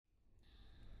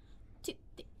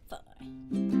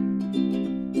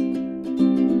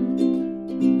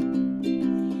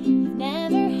You've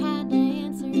never had to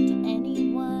answer to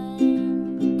anyone.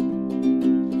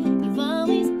 You've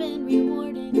always been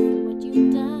rewarded for what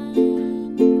you've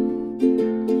done.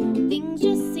 Things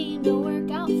just seem to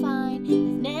work out fine.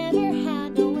 You've never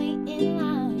had to wait in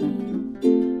line.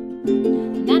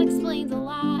 And that explains a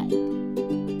lot.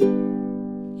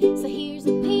 So here's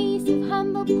a piece of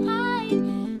humble pie.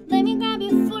 Let me grab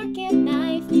your fork and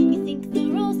knife. You think the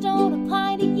rules don't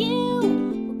apply to you?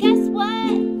 Well, guess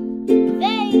what?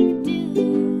 They do.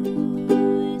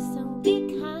 So be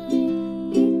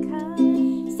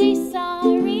kind. Say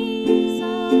sorry.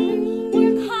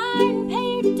 Work hard and pay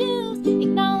your dues.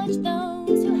 Acknowledge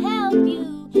those who help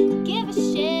you. Give a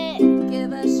shit.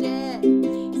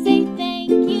 Say thank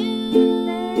you.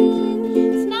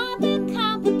 It's not that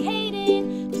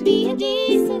complicated to be a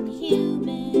decent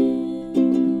human.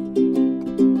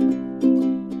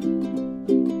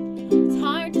 It's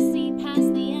hard to see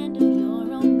past the end of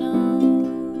your own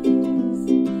nose.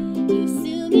 You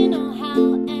assume you know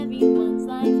how everyone's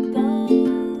life goes.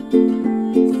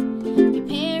 Your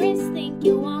parents think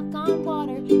you walk on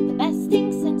water, the best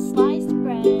thing since sliced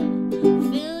bread.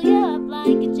 Fill you up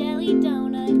like a jelly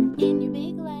donut in your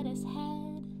big lettuce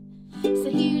head. So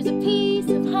here's a piece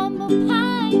of humble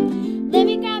pie. Let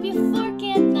me grab your fork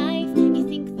and knife. You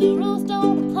think the rules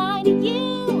don't apply to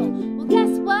you? Well,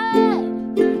 guess what?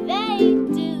 They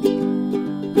do.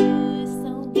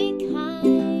 So be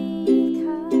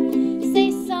kind.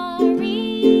 Say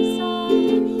sorry.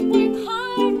 Work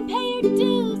hard and pay your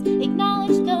dues.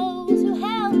 Acknowledge those who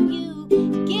help you.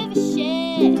 Give a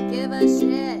shit.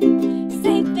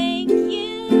 Say thank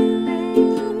you.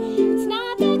 It's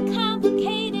not that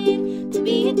complicated to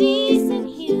be a decent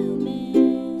human.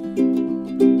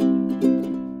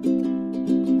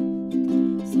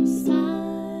 So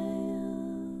smile.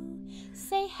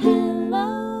 Say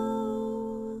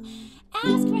hello.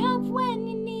 Ask for help when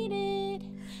you need it.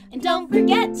 And don't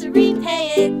forget to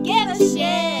repay it. Give a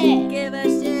shit.